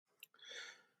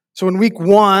So in week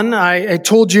one, I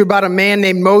told you about a man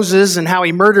named Moses and how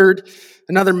he murdered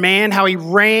another man, how he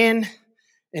ran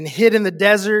and hid in the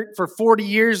desert for 40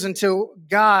 years until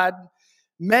God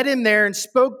met him there and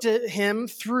spoke to him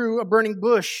through a burning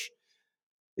bush.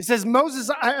 It says,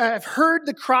 Moses, I've heard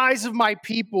the cries of my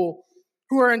people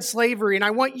who are in slavery, and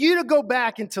I want you to go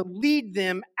back and to lead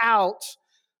them out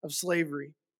of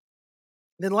slavery.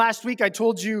 Then last week I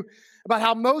told you about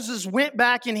how Moses went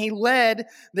back and he led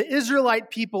the Israelite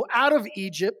people out of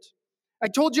Egypt. I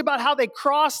told you about how they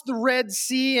crossed the Red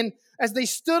Sea, and as they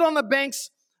stood on the banks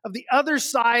of the other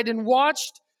side and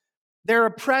watched their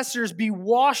oppressors be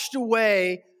washed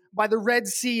away by the Red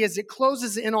Sea as it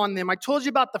closes in on them. I told you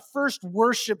about the first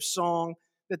worship song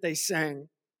that they sang.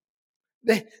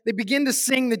 They begin to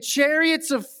sing, "The chariots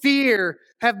of fear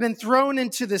have been thrown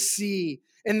into the sea,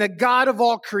 and the God of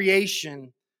all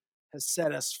creation has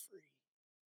set us free."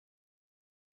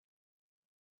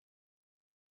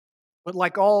 But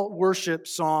like all worship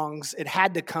songs, it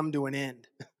had to come to an end.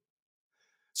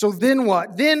 So then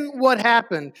what? Then what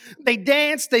happened? They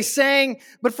danced, they sang,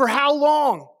 but for how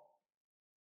long?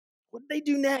 What did they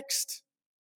do next?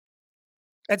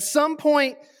 At some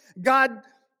point, God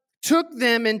took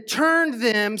them and turned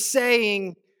them,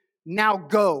 saying, "Now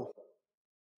go."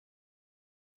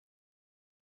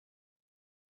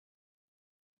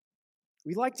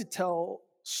 We like to tell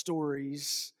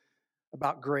stories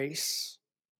about grace.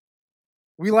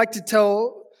 We like to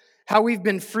tell how we've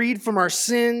been freed from our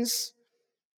sins,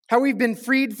 how we've been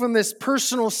freed from this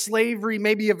personal slavery,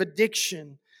 maybe of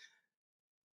addiction.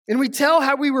 And we tell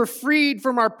how we were freed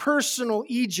from our personal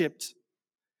Egypt.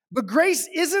 But grace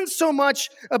isn't so much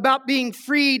about being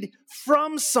freed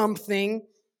from something.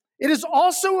 It is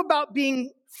also about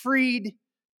being freed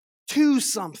to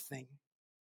something.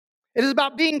 It is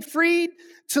about being freed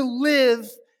to live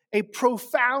a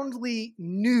profoundly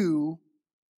new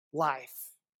life.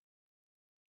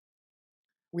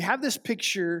 We have this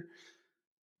picture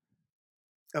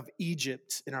of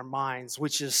Egypt in our minds,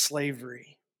 which is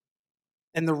slavery,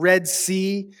 and the Red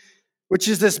Sea, which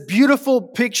is this beautiful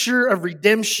picture of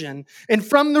redemption. And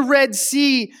from the Red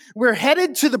Sea, we're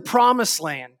headed to the Promised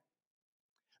Land.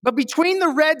 But between the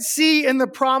Red Sea and the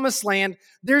Promised Land,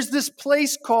 there's this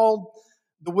place called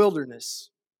the wilderness.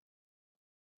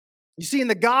 You see, in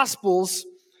the Gospels,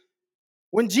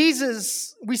 we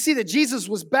see that Jesus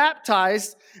was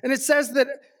baptized, and it says that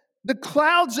the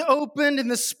clouds opened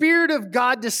and the Spirit of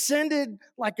God descended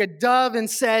like a dove and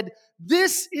said,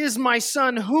 "This is my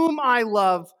Son whom I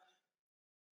love,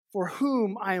 for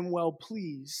whom I am well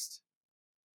pleased."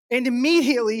 And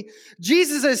immediately,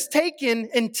 Jesus is taken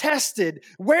and tested.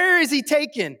 Where is he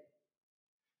taken?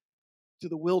 To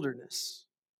the wilderness,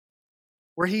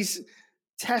 where he's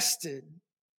tested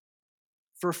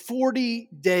for 40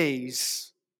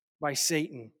 days by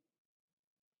Satan.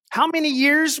 How many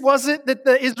years was it that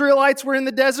the Israelites were in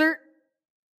the desert?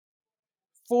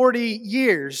 40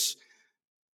 years.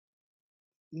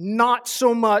 Not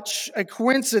so much a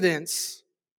coincidence.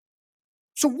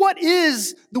 So what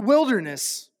is the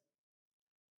wilderness?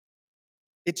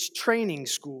 It's training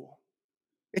school.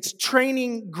 It's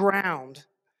training ground.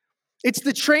 It's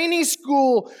the training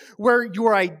school where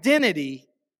your identity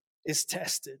is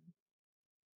tested.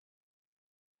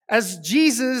 As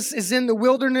Jesus is in the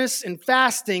wilderness and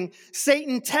fasting,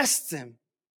 Satan tests him.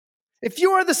 If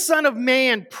you are the Son of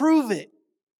Man, prove it.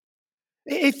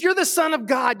 If you're the Son of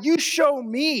God, you show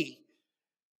me.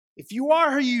 If you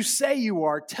are who you say you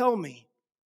are, tell me.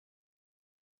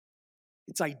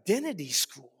 It's identity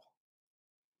school.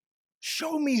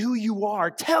 Show me who you are.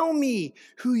 Tell me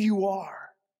who you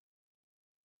are.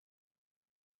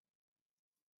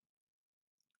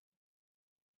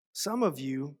 Some of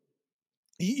you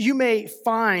may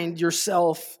find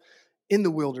yourself in the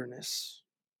wilderness.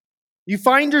 You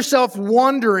find yourself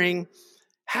wondering,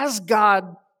 has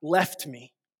God left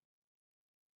me?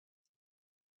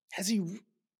 Has he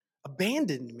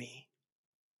abandoned me?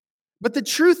 But the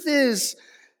truth is,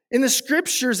 in the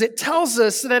scriptures, it tells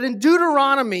us that in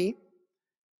Deuteronomy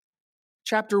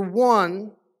chapter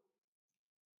 1,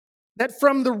 that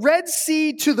from the Red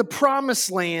Sea to the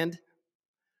Promised Land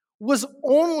was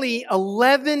only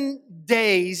 11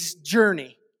 days'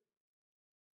 journey.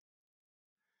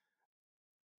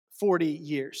 40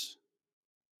 years.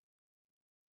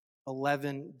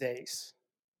 11 days.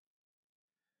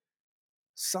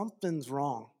 Something's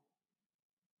wrong.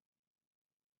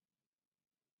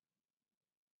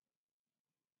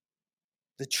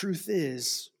 The truth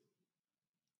is,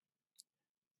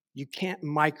 you can't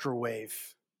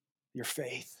microwave your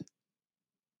faith.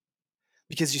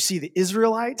 Because you see, the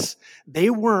Israelites, they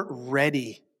weren't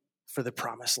ready for the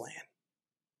Promised Land.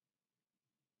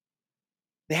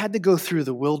 They had to go through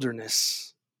the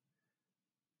wilderness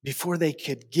before they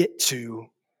could get to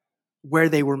where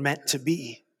they were meant to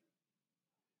be.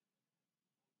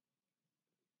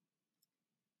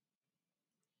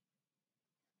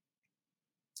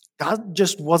 God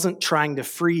just wasn't trying to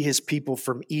free his people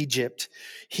from Egypt.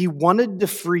 He wanted to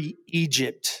free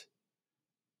Egypt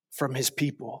from his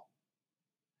people.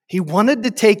 He wanted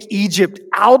to take Egypt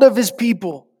out of his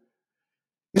people.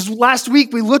 Because last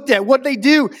week we looked at what they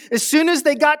do. As soon as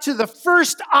they got to the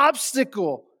first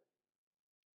obstacle,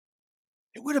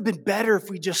 it would have been better if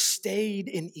we just stayed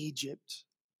in Egypt.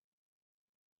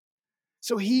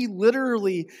 So he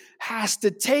literally has to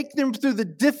take them through the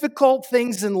difficult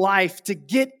things in life to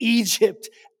get Egypt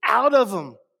out of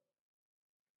them.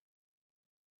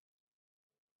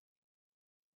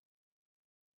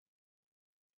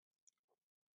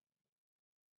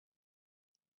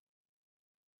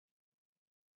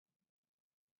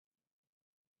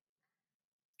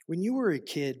 When you were a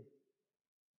kid,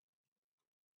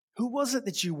 who was it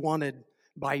that you wanted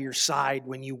by your side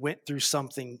when you went through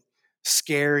something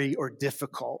scary or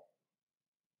difficult?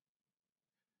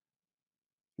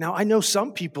 Now, I know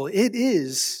some people, it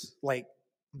is like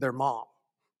their mom.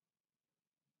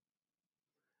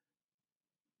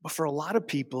 But for a lot of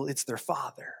people, it's their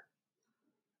father.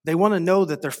 They want to know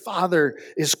that their father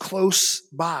is close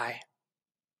by.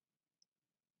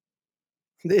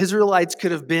 The Israelites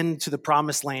could have been to the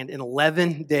promised land in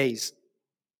 11 days.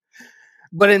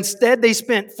 But instead, they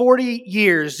spent 40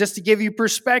 years, just to give you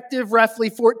perspective, roughly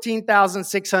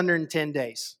 14,610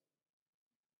 days,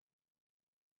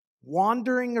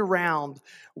 wandering around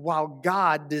while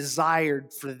God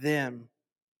desired for them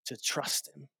to trust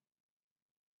him.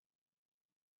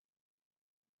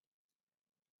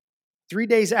 3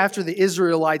 days after the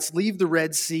Israelites leave the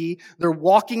Red Sea, they're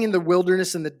walking in the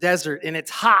wilderness in the desert, and it's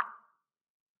hot,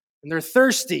 and they're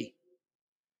thirsty.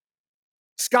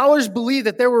 Scholars believe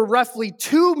that there were roughly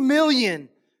 2 million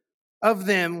of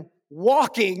them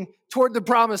walking toward the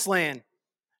promised land.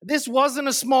 This wasn't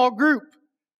a small group.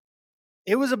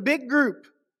 It was a big group.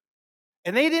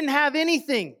 And they didn't have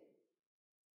anything.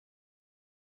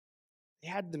 They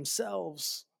had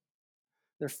themselves,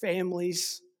 their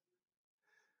families,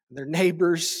 their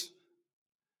neighbors.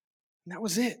 And that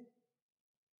was it.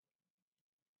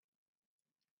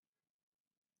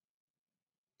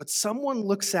 But someone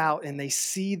looks out and they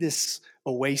see this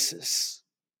oasis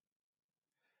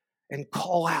and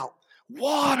call out,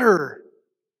 "Water!"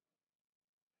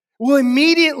 Well,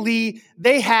 immediately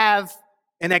they have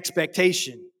an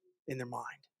expectation in their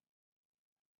mind.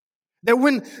 That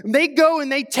when they go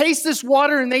and they taste this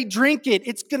water and they drink it,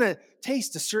 it's going to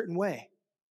taste a certain way.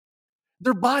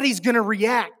 Their body's going to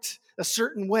react a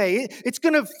certain way. It's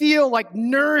going to feel like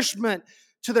nourishment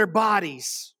to their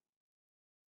bodies.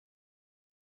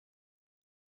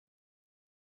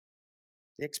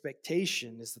 The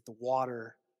expectation is that the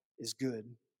water is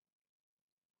good.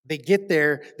 They get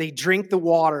there, they drink the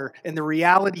water, and the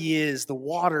reality is the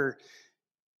water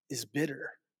is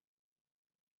bitter.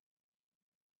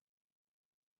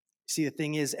 See, the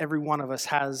thing is, every one of us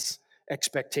has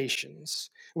expectations.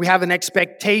 We have an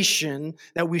expectation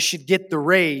that we should get the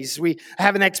raise. We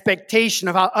have an expectation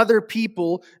of how other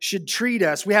people should treat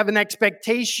us. We have an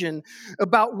expectation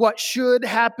about what should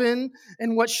happen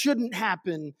and what shouldn't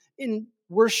happen in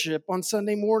worship on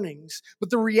Sunday mornings. But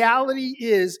the reality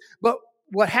is,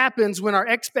 what happens when our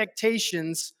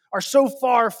expectations are so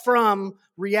far from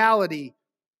reality?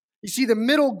 You see, the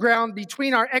middle ground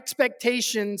between our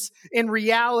expectations and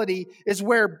reality is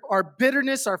where our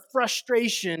bitterness, our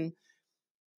frustration,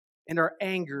 and our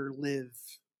anger live.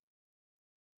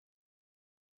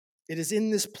 It is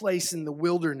in this place in the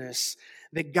wilderness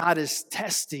that God is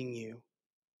testing you.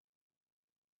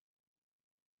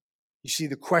 You see,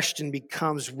 the question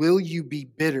becomes, will you be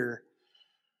bitter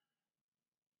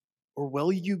or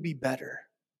will you be better?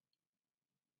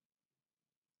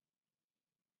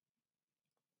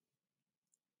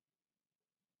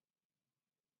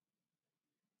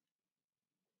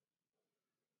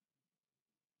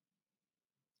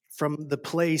 From the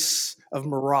place of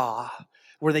Marah,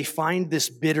 where they find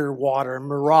this bitter water.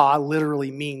 Marah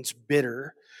literally means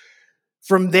bitter.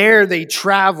 From there, they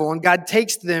travel, and God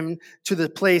takes them to the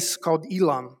place called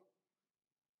Elam.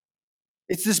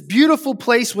 It's this beautiful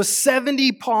place with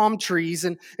 70 palm trees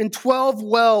and 12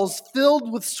 wells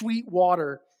filled with sweet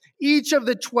water. Each of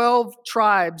the 12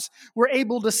 tribes were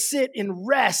able to sit and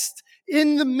rest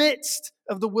in the midst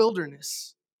of the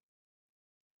wilderness.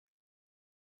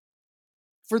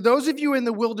 For those of you in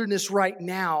the wilderness right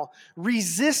now,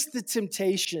 resist the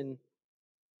temptation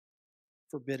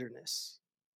for bitterness.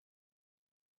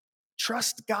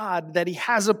 Trust God that He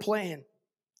has a plan.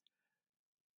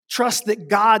 Trust that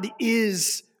God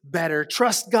is better.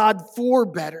 Trust God for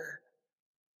better.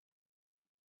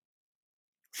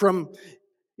 From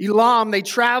Elam, they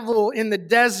travel in the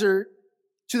desert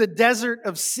to the desert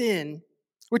of Sin,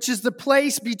 which is the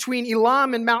place between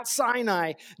Elam and Mount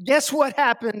Sinai. Guess what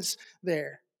happens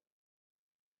there?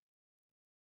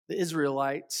 The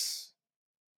Israelites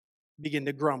begin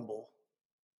to grumble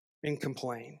and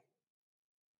complain.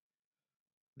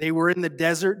 They were in the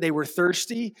desert. They were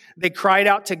thirsty. They cried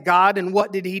out to God. And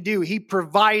what did he do? He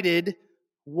provided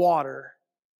water.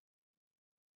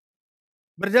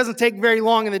 But it doesn't take very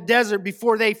long in the desert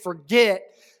before they forget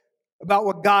about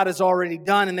what God has already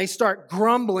done. And they start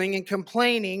grumbling and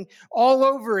complaining all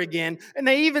over again. And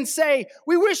they even say,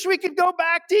 we wish we could go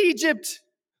back to Egypt.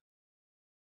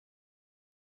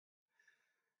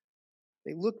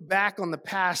 They look back on the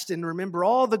past and remember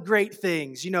all the great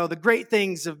things, the great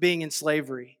things of being in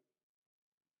slavery.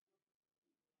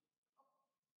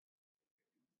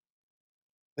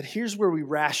 But here's where we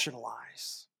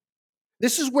rationalize.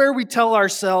 This is where we tell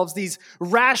ourselves these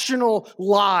rational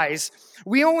lies.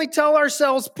 We only tell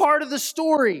ourselves part of the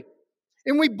story,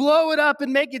 and we blow it up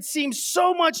and make it seem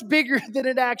so much bigger than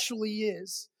it actually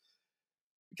is,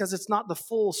 because it's not the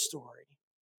full story.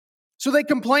 So they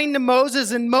complain to Moses,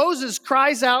 and Moses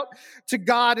cries out to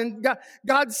God, and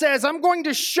God says, I'm going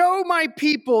to show my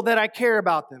people that I care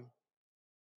about them,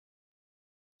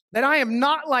 that I am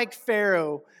not like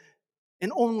Pharaoh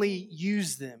and only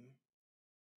use them.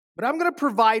 But I'm going to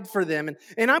provide for them,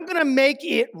 and I'm going to make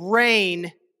it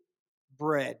rain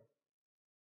bread.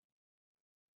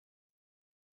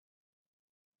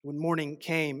 When morning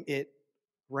came, it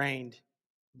rained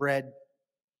bread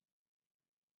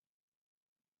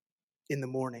in the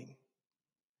morning.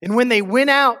 And when they went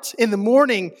out in the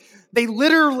morning, they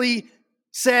literally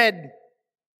said,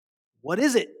 what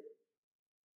is it?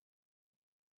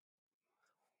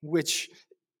 Which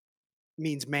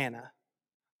means manna.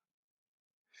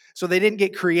 So they didn't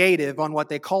get creative on what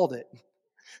they called it.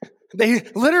 They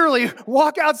literally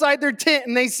walk outside their tent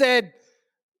and they said,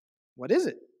 what is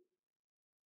it?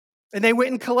 And they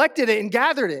went and collected it and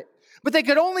gathered it. But they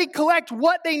could only collect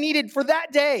what they needed for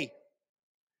that day.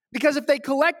 Because if they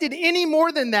collected any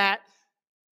more than that,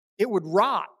 it would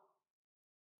rot.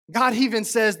 God even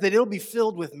says that it'll be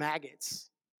filled with maggots.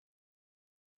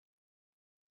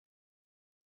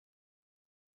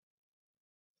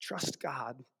 Trust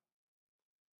God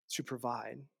to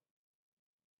provide.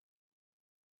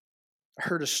 I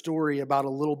heard a story about a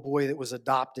little boy that was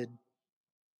adopted.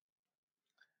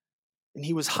 And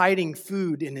he was hiding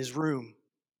food in his room.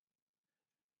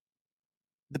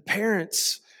 The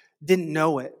parents didn't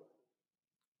know it.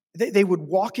 They would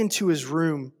walk into his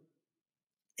room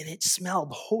and it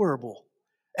smelled horrible.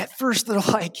 At first, they're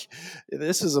like,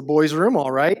 this is a boy's room,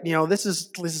 all right. This is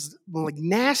like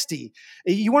nasty.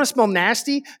 You want to smell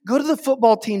nasty? Go to the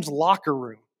football team's locker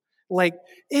room. Like,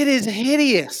 it is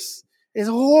hideous. It's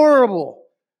horrible.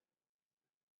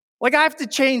 Like, I have to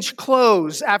change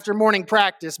clothes after morning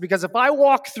practice because if I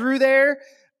walk through there,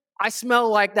 I smell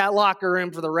like that locker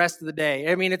room for the rest of the day.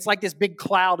 I mean, it's like this big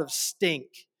cloud of stink.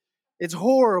 It's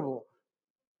horrible.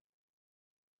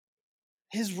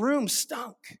 His room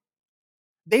stunk.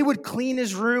 They would clean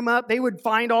his room up. They would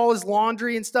find all his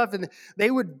laundry and stuff, and they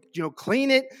would,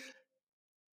 clean it.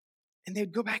 And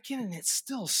they'd go back in, and it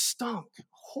still stunk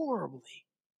horribly.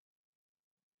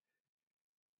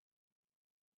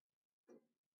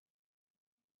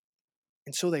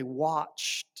 And so they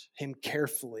watched him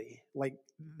carefully.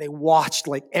 They watched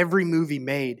every movie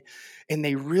made, and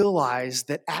they realized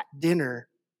that at dinner,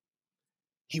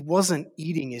 he wasn't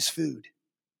eating his food.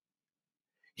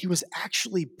 He was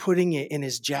actually putting it in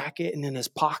his jacket and in his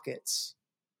pockets,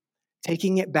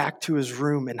 taking it back to his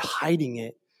room and hiding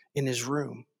it in his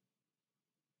room.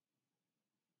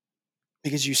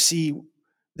 Because you see,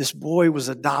 this boy was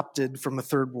adopted from a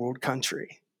third world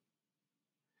country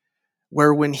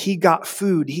where when he got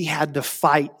food, he had to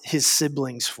fight his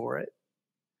siblings for it.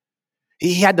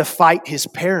 He had to fight his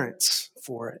parents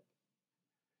for it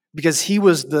because he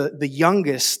was the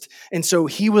youngest, and so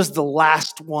he was the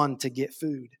last one to get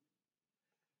food.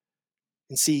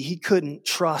 And see, he couldn't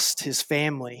trust his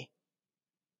family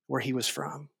where he was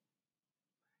from.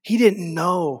 He didn't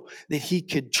know that he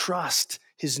could trust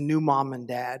his new mom and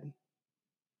dad.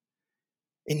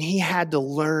 And he had to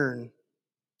learn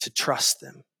to trust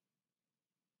them.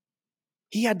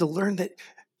 He had to learn that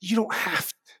you don't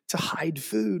have to hide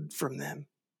food from them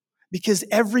because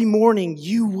every morning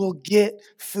you will get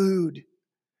food.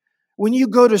 When you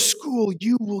go to school,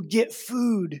 you will get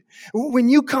food. When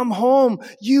you come home,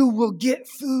 you will get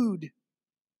food.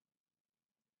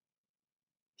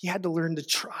 He had to learn to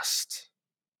trust.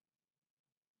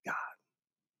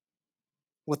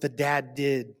 what the dad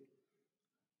did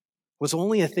was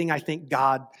only a thing I think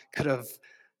God could have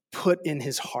put in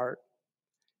his heart.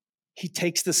 He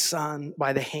takes the son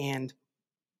by the hand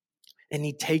and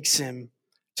he takes him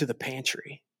to the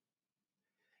pantry.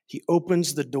 He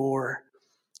opens the door,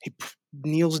 he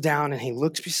kneels down and he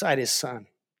looks beside his son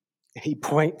and he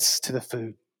points to the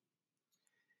food.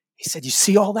 He said, "You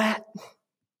see all that?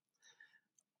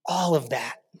 All of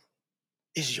that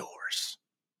is yours.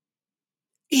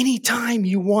 Anytime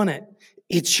you want it,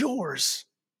 it's yours.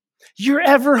 You're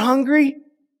ever hungry?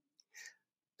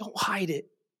 Don't hide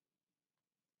it.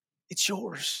 It's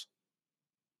yours."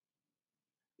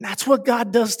 And that's what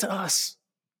God does to us.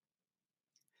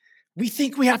 We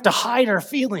think we have to hide our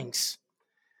feelings.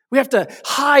 We have to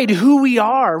hide who we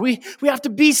are. We have to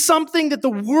be something that the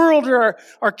world or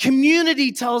our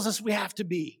community tells us we have to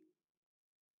be.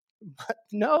 But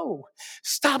no,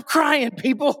 stop crying,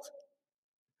 people.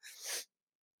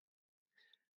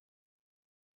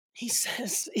 He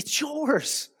says, it's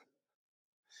yours.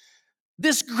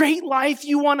 This great life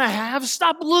you want to have,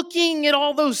 stop looking at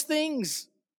all those things.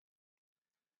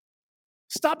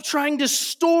 Stop trying to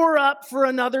store up for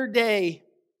another day.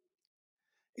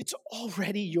 It's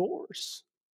already yours.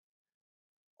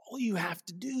 All you have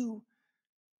to do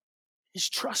is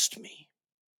trust me.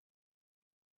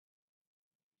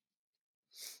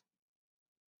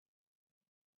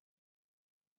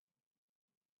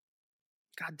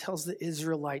 God tells the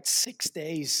Israelites 6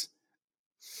 days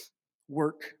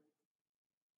work.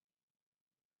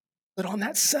 But on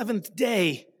that seventh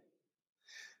day,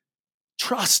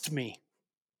 trust me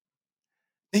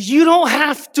that you don't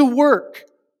have to work.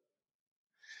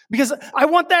 Because I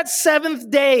want that seventh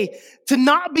day to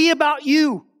not be about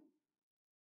you.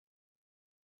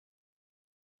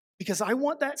 Because I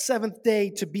want that seventh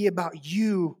day to be about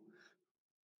you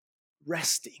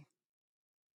resting.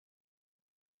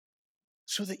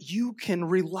 So that you can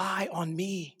rely on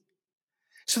me.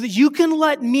 So that you can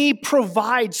let me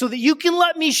provide. So that you can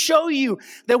let me show you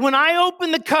that when I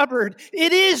open the cupboard,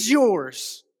 it is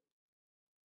yours.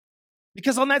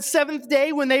 Because on that seventh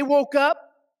day when they woke up,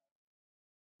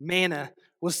 manna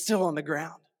was still on the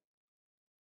ground.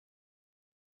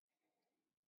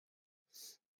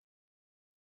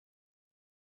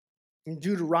 In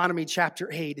Deuteronomy chapter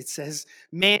 8, it says,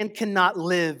 "Man cannot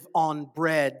live on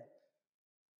bread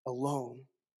alone,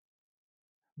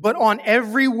 but on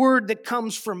every word that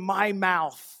comes from my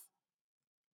mouth,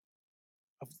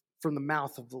 from the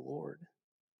mouth of the Lord."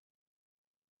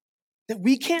 That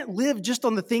we can't live just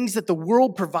on the things that the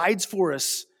world provides for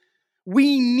us.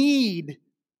 We need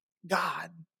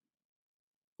God.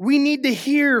 We need to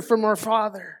hear from our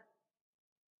Father.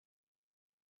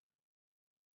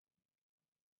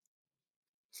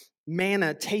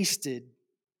 Manna tasted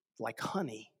like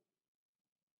honey.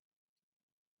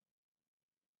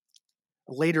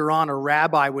 Later on, a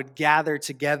rabbi would gather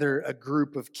together a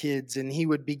group of kids and he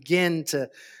would begin to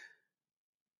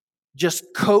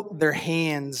just coat their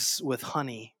hands with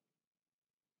honey.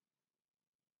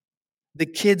 The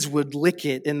kids would lick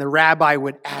it and the rabbi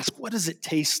would ask, "What does it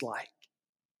taste like?"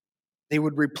 They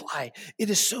would reply, "It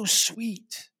is so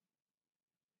sweet."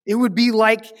 It would be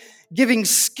like giving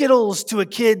Skittles to a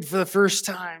kid for the first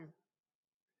time.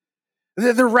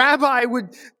 The rabbi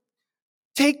would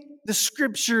take the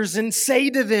scriptures and say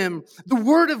to them, "The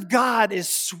word of God is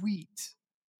sweet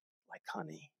like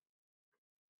honey."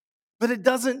 But it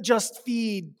doesn't just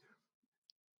feed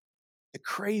the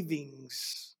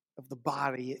cravings of the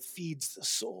body, it feeds the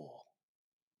soul.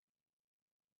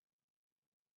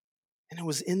 And it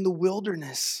was in the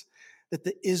wilderness that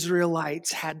the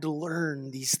Israelites had to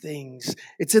learn these things.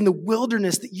 It's in the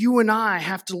wilderness that you and I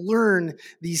have to learn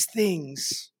these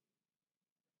things.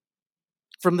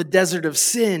 From the desert of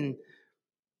sin,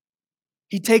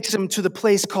 he takes them to the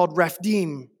place called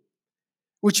Rephidim,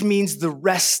 which means the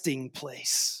resting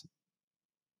place.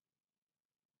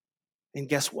 And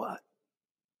guess what?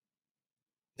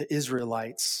 The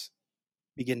Israelites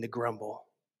begin to grumble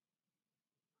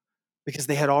because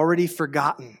they had already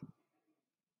forgotten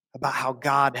about how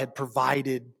God had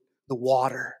provided the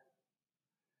water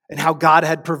and how God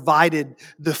had provided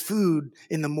the food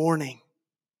in the morning.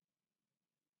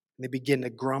 And they begin to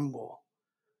grumble.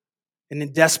 And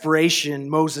in desperation,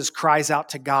 Moses cries out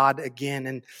to God again.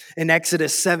 And in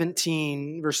Exodus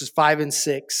 17, verses 5 and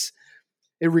 6,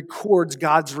 it records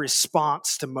God's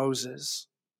response to Moses.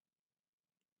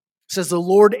 It says, "The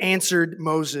Lord answered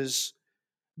Moses,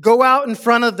 'Go out in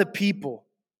front of the people.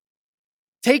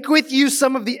 Take with you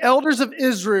some of the elders of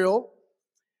Israel,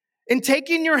 and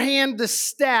take in your hand the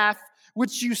staff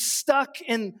which you stuck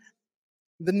in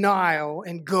the Nile,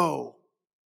 and go.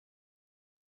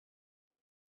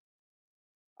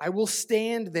 I will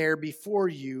stand there before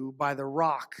you by the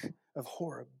rock of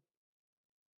Horeb.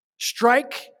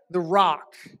 Strike the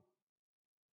rock,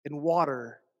 and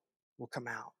water will come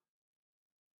out,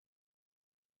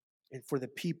 and for the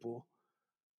people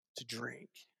to drink.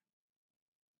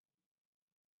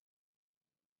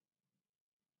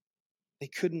 They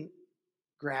couldn't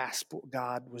grasp what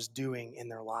God was doing in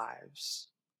their lives.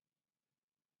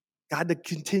 God to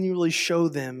continually show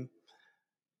them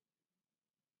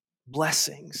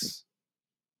blessings.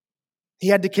 He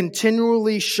had to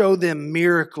continually show them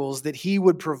miracles that he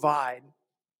would provide.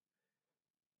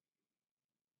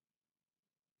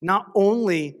 Not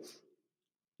only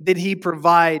did he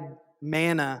provide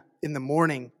manna in the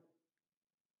morning,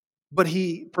 but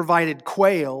he provided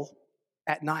quail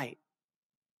at night.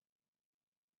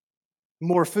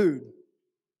 More food,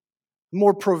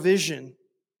 more provision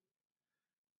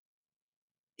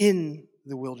in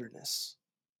the wilderness.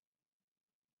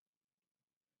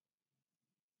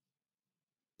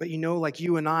 But like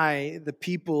you and I, the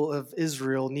people of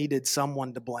Israel needed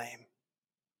someone to blame.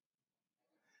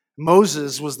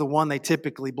 Moses was the one they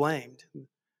typically blamed.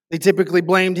 They typically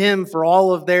blamed him for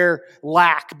all of their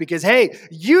lack because, hey,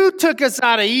 you took us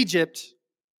out of Egypt.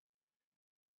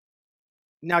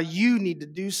 Now you need to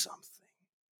do something.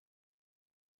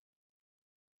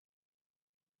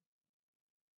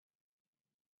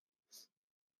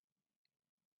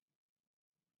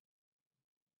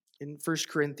 In 1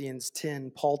 Corinthians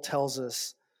 10, Paul tells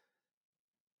us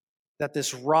that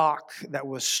this rock that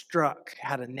was struck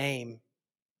had a name.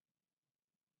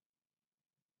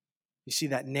 You see,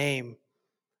 that name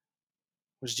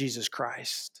was Jesus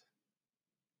Christ.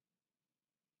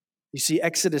 You see,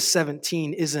 Exodus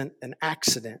 17 isn't an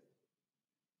accident.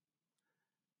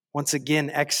 Once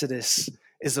again, Exodus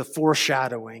is a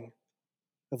foreshadowing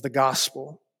of the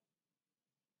gospel.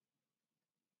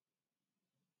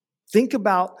 Think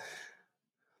about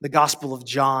the Gospel of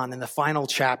John in the final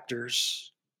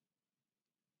chapters.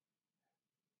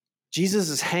 Jesus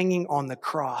is hanging on the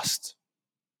cross.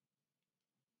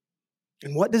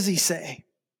 And what does he say?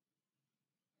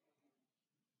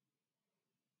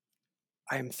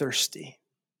 I am thirsty.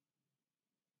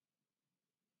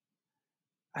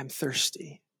 I'm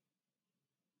thirsty.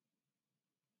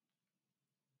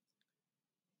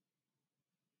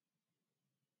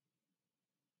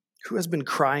 Who has been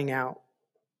crying out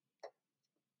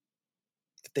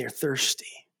that they are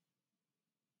thirsty?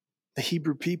 The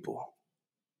Hebrew people.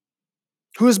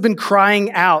 Who has been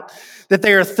crying out that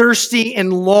they are thirsty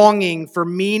and longing for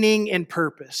meaning and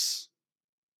purpose?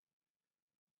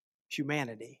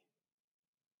 Humanity.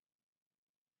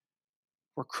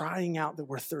 We're crying out that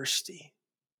we're thirsty.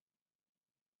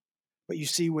 But you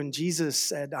see, when Jesus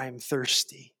said, I am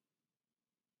thirsty,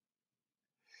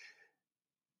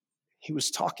 he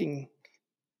was talking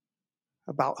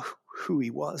about who he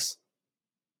was.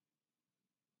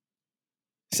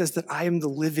 He says that I am the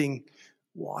living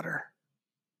water.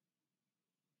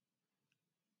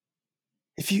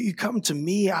 If you come to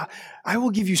me, I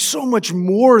will give you so much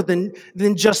more than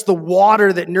just the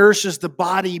water that nourishes the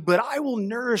body, but I will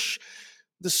nourish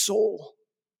the soul.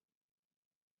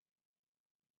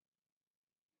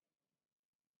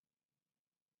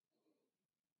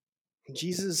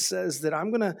 Jesus says that I'm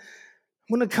going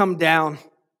to come down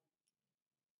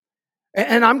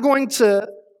and I'm going to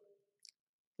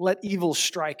let evil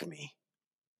strike me.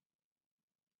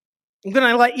 I'm going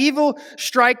to let evil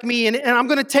strike me and I'm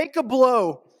going to take a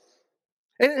blow.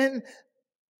 And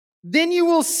then you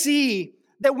will see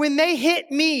that when they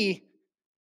hit me,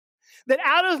 that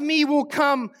out of me will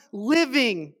come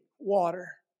living water.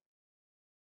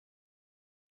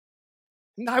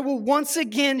 And I will once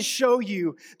again show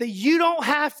you that you don't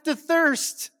have to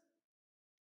thirst.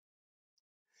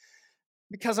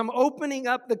 Because I'm opening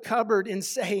up the cupboard and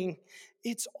saying,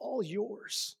 it's all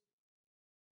yours.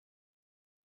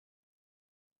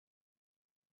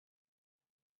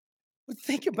 But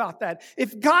think about that.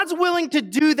 If God's willing to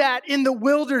do that in the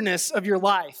wilderness of your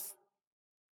life,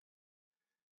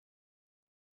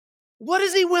 what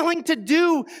is he willing to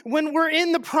do when we're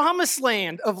in the promised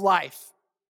land of life?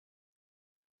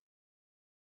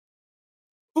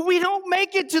 But we don't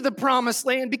make it to the promised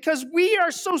land because we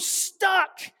are so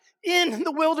stuck in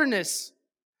the wilderness.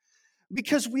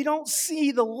 Because we don't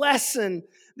see the lesson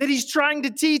that he's trying to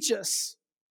teach us.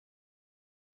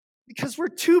 Because we're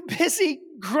too busy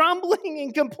grumbling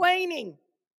and complaining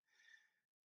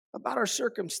about our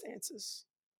circumstances.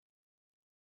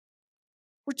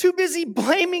 We're too busy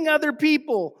blaming other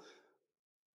people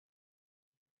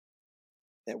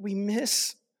that we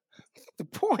miss the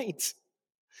point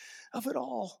of it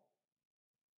all.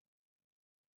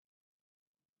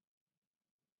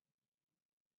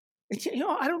 And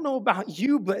I don't know about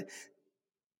you, but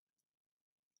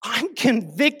I'm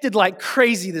convicted like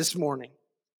crazy this morning.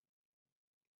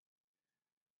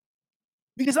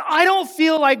 Because I don't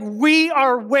feel like we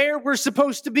are where we're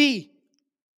supposed to be.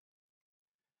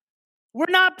 We're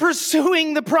not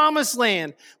pursuing the promised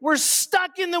land. We're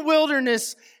stuck in the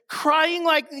wilderness, crying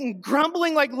like and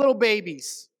grumbling like little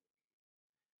babies.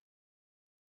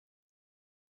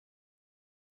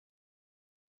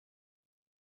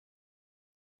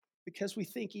 Because we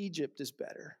think Egypt is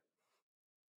better.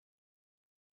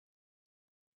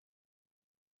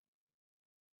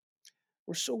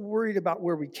 We're so worried about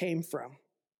where we came from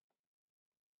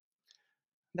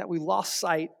that we lost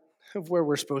sight of where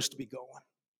we're supposed to be going.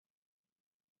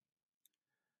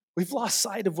 We've lost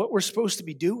sight of what we're supposed to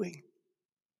be doing.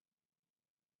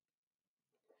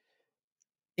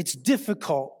 It's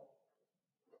difficult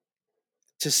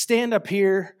to stand up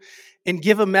here and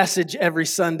give a message every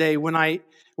Sunday when I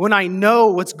know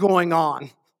what's going on.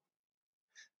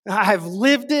 I've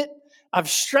lived it. I've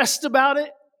stressed about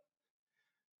it.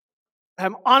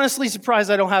 I'm honestly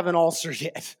surprised I don't have an ulcer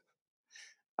yet.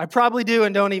 I probably do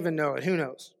and don't even know it. Who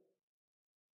knows?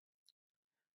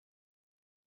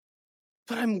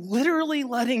 But I'm literally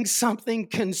letting something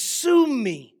consume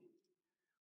me.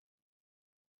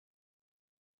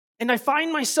 And I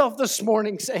find myself this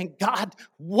morning saying, God,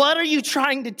 what are you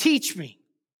trying to teach me?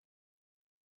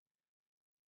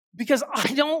 Because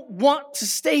I don't want to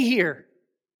stay here.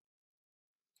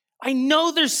 I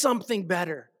know there's something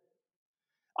better.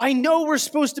 I know we're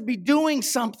supposed to be doing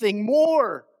something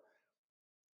more.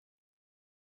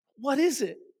 What is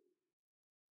it?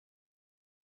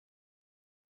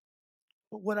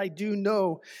 But what I do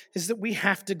know is that we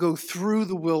have to go through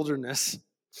the wilderness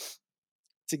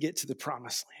to get to the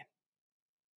promised land.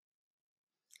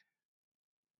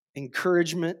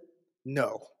 Encouragement?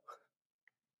 No.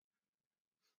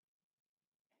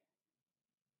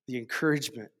 The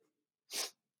encouragement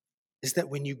is that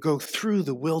when you go through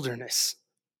the wilderness,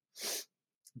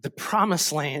 the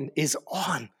promised land is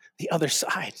on the other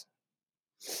side.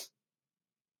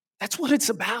 That's what it's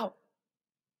about.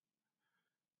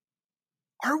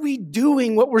 Are we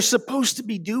doing what we're supposed to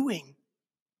be doing?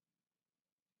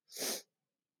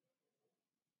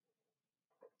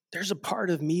 There's a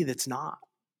part of me that's not.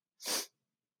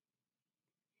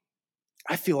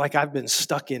 I feel like I've been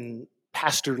stuck in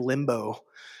pastor limbo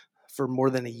for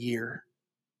more than a year.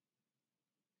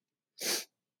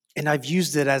 And I've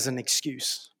used it as an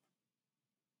excuse.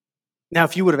 Now,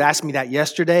 if you would have asked me that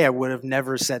yesterday, I would have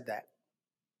never said that.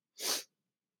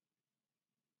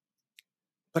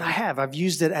 But I have. I've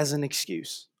used it as an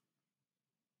excuse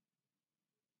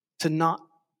to not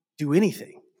do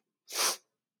anything.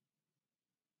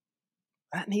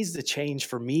 That needs to change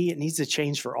for me. It needs to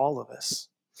change for all of us.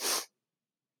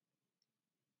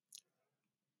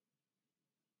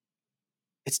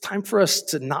 It's time for us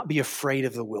to not be afraid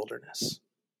of the wilderness.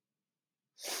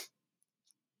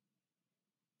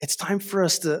 It's time for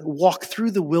us to walk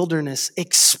through the wilderness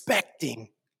expecting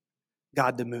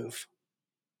God to move.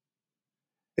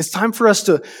 It's time for us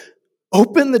to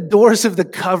open the doors of the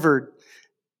cupboard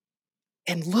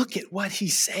and look at what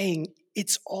he's saying.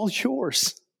 It's all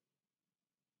yours.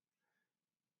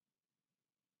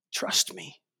 Trust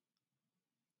me.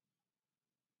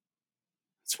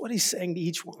 That's what he's saying to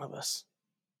each one of us.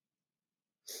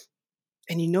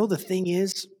 And the thing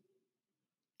is,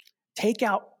 take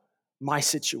out my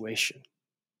situation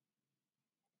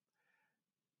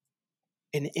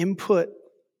and input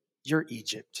your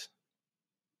Egypt.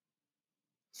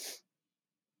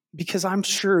 Because I'm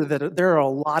sure that there are a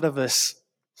lot of us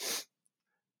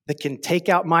that can take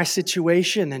out my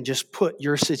situation and just put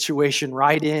your situation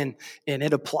right in, and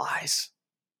it applies.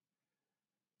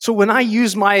 So when I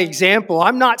use my example,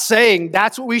 I'm not saying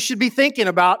that's what we should be thinking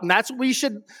about and that's what we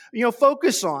should,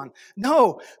 focus on.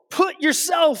 No, put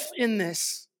yourself in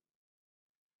this.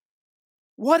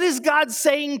 What is God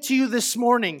saying to you this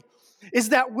morning? Is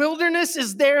that wilderness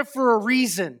is there for a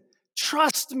reason.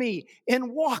 Trust me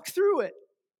and walk through it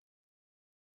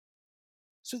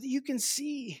so that you can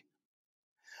see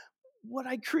what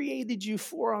I created you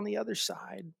for on the other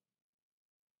side.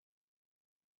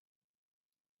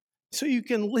 So you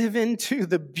can live into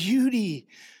the beauty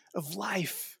of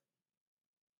life.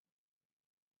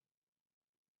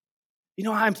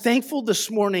 I'm thankful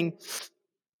this morning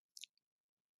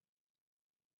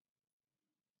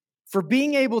for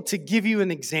being able to give you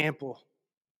an example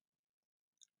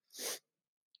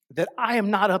that I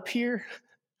am not up here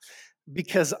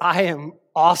because I am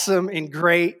awesome and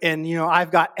great and, I've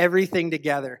got everything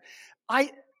together.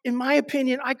 In my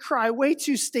opinion, I cry way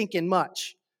too stinking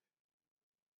much.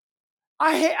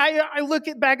 I look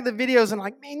at back at the videos and I'm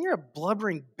like, man, you're a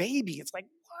blubbering baby. It's like,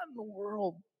 what in the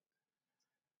world?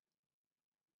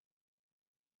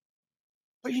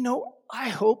 But I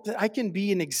hope that I can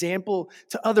be an example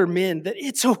to other men that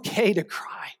it's okay to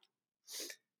cry.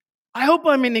 I hope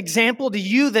I'm an example to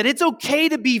you that it's okay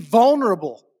to be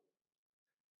vulnerable.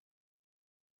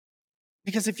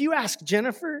 Because if you ask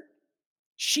Jennifer,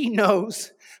 she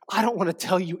knows I don't want to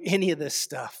tell you any of this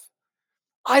stuff.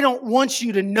 I don't want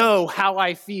you to know how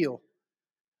I feel.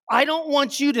 I don't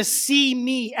want you to see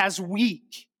me as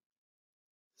weak.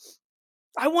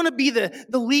 I want to be the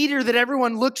leader that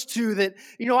everyone looks to, that,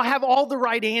 I have all the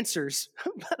right answers,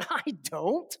 but I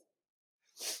don't.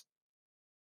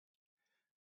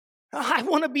 I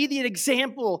want to be the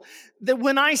example that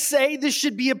when I say this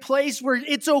should be a place where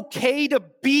it's okay to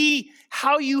be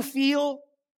how you feel,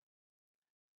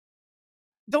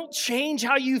 don't change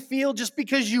how you feel just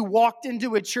because you walked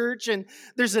into a church and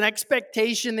there's an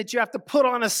expectation that you have to put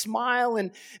on a smile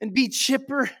and be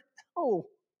chipper. Oh,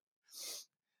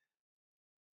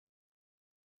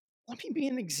 let me be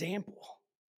an example.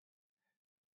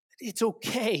 It's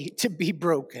okay to be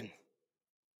broken.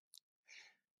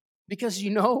 Because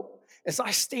as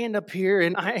I stand up here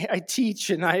and I teach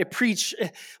and I preach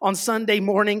on Sunday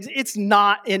mornings, it's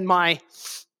not in my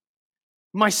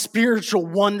spiritual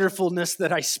wonderfulness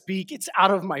that I speak. It's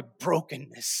out of my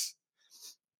brokenness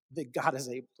that God is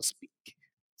able to speak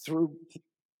through me.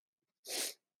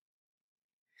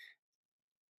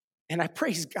 And I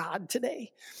praise God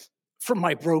today for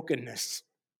my brokenness,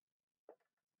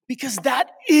 because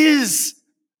that is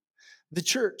the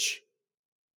church.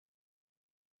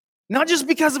 Not just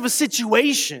because of a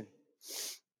situation.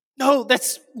 No,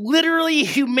 that's literally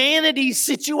humanity's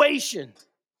situation.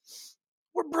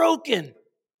 We're broken.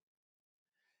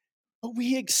 But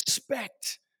we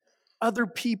expect other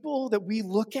people that we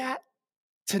look at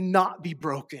to not be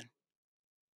broken.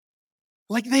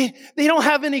 Like they don't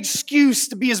have an excuse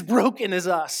to be as broken as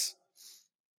us.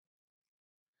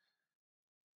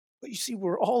 But you see,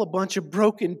 we're all a bunch of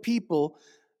broken people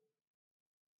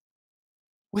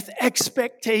with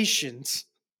expectations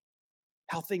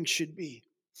how things should be.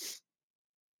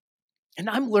 And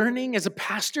I'm learning as a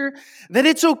pastor that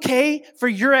it's okay for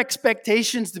your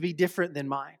expectations to be different than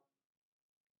mine.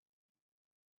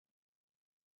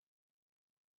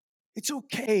 It's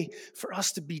okay for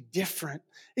us to be different.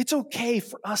 It's okay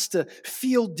for us to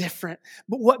feel different.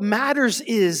 But what matters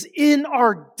is, in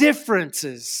our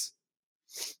differences,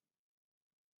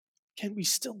 can we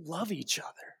still love each other?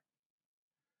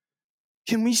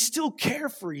 Can we still care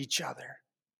for each other?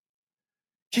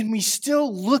 Can we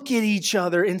still look at each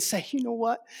other and say, you know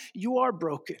what? You are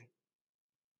broken.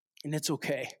 And it's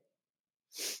okay.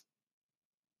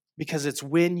 Because it's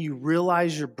when you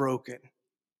realize you're broken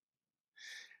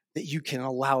that you can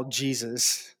allow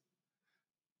Jesus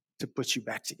to put you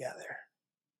back together.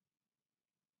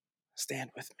 Stand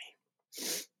with me.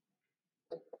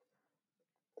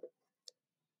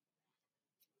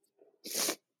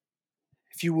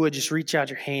 If you would, just reach out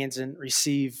your hands and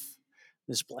receive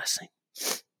this blessing.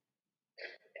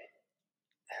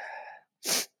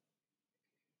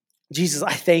 Jesus,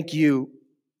 I thank you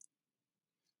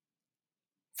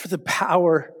for the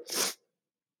power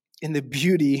and the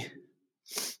beauty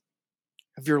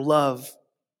of your love.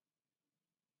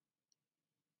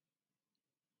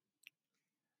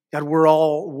 God, we're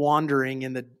all wandering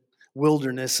in the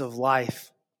wilderness of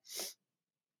life.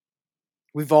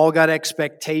 We've all got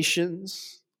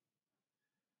expectations.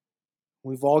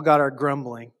 We've all got our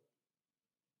grumbling.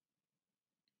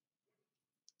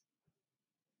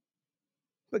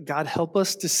 But God, help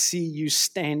us to see you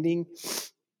standing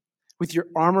with your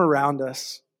arm around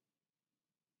us,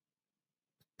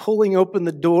 pulling open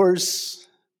the doors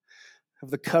of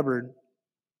the cupboard,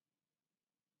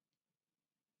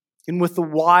 and with the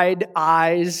wide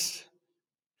eyes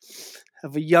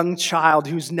of a young child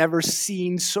who's never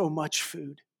seen so much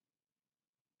food,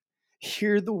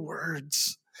 hear the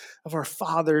words of our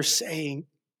Father saying,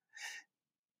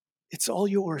 it's all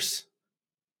yours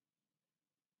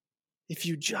if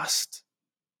you just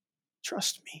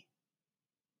trust me.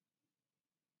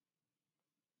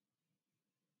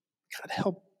 God,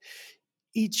 help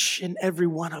each and every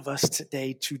one of us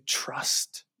today to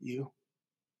trust you.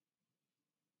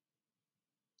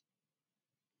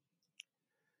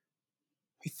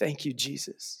 We thank you,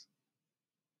 Jesus,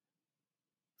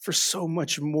 for so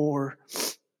much more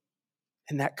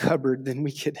in that cupboard than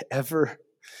we could ever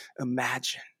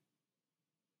imagine.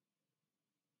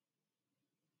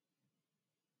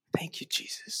 Thank you,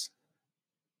 Jesus.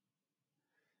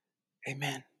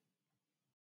 Amen.